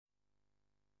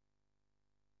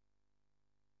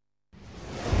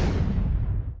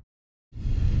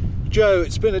Joe,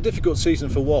 it's been a difficult season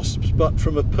for Wasps, but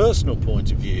from a personal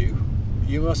point of view,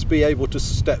 you must be able to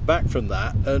step back from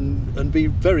that and be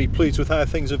very pleased with how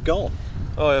things have gone.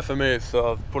 Oh yeah, for me I've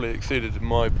probably exceeded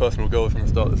my personal goals from the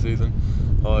start of the season.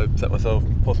 I set myself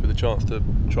possibly the chance to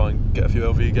try and get a few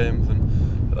LV games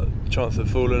and a chance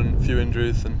of falling, a few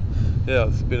injuries, and yeah,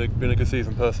 it's been a good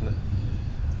season personally.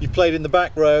 You've played in the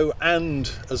back row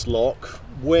and as lock.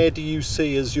 Where do you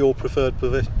see as your preferred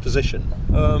position?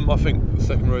 I think the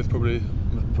second row is probably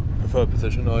my preferred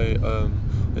position. I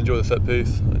enjoy the set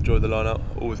piece, I enjoy the line out,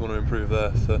 always want to improve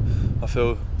there, so I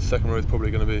feel the second row is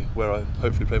probably going to be where I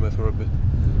hopefully play most of rugby.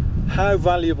 How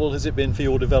valuable has it been for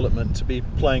your development to be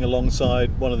playing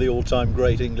alongside one of the all-time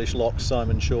great English locks,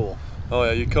 Simon Shaw? Oh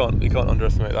yeah, you can't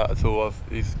underestimate that at all.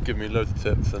 He's given me loads of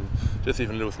tips and just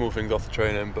even little small things off the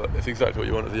training, but it's exactly what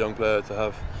you want as a young player, to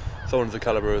have someone as a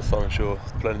calibre as Simon Shaw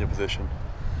playing in your position.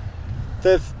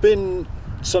 There have been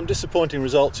some disappointing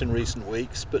results in recent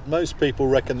weeks, but most people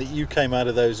reckon that you came out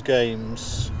of those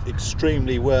games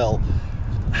extremely well.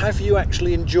 Have you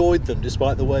actually enjoyed them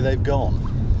despite the way they've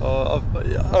gone?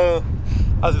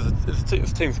 As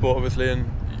it's a team sport obviously, and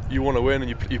you want to win and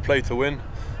you play to win.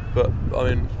 But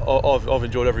I mean, I've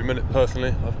enjoyed every minute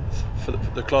personally. For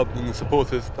the club and the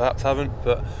supporters perhaps haven't,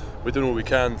 but we're doing all we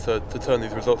can to turn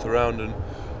these results around. And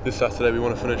this Saturday we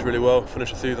want to finish really well,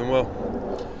 finish the season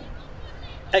well.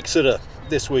 Exeter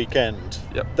this weekend.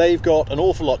 Yep. They've got an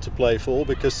awful lot to play for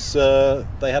because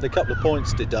they had a couple of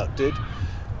points deducted.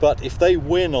 But if they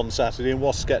win on Saturday and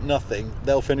Wasps get nothing,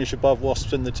 they'll finish above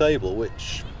Wasps in the table,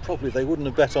 which probably they wouldn't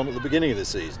have bet on at the beginning of the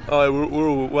season. Oh, we're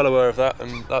all well aware of that,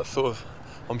 and that's sort of,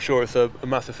 I'm sure it's a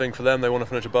massive thing for them. They want to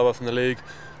finish above us in the league,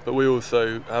 but we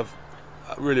also have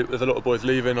there's a lot of boys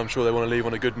leaving. I'm sure they want to leave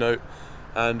on a good note,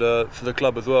 and for the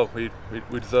club as well, we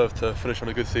deserve to finish on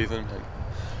a good season.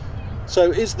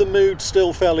 So is the mood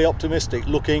still fairly optimistic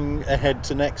looking ahead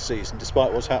to next season,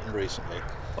 despite what's happened recently?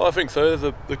 Oh, I think so.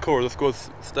 The core of the squad's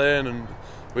staying, and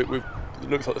it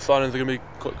looks like the signings are going to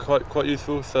be quite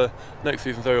useful. So next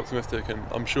season's very optimistic, and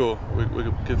I'm sure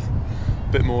we'll give a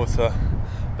bit more to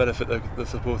benefit the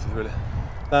supporters really.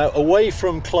 Now, away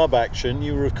from club action,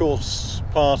 you were of course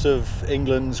part of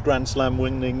England's Grand Slam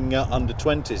winning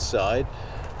under-20s side,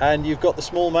 and you've got the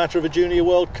small matter of a Junior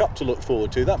World Cup to look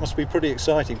forward to. That must be pretty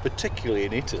exciting, particularly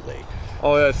in Italy.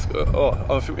 Oh yes,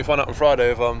 I think we find out on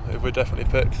Friday if we're definitely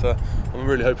picked. So I'm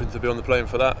really hoping to be on the plane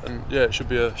for that, and yeah, it should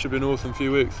be an awesome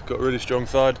few weeks. Got a really strong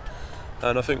side,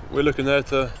 and I think we're looking there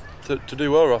to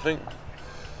do well, I think.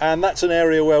 And that's an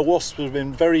area where Wasps have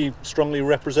been very strongly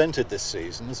represented this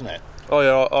season, isn't it? Oh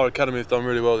yeah, our academy has done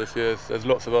really well this year. There's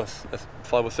lots of us, there's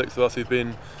 5 or 6 of us who've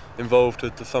been involved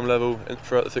to some level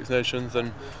throughout the Six Nations,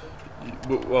 and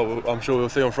well, I'm sure we'll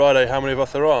see on Friday how many of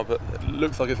us there are, but it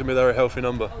looks like it's going to be a very healthy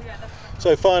number.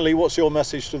 So finally, what's your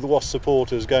message to the Wasps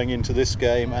supporters going into this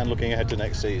game and looking ahead to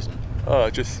next season?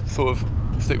 Just sort of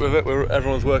stick with it.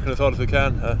 Everyone's working as hard as we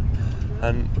can,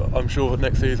 and I'm sure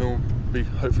next season we'll be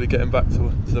hopefully getting back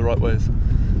to the right ways.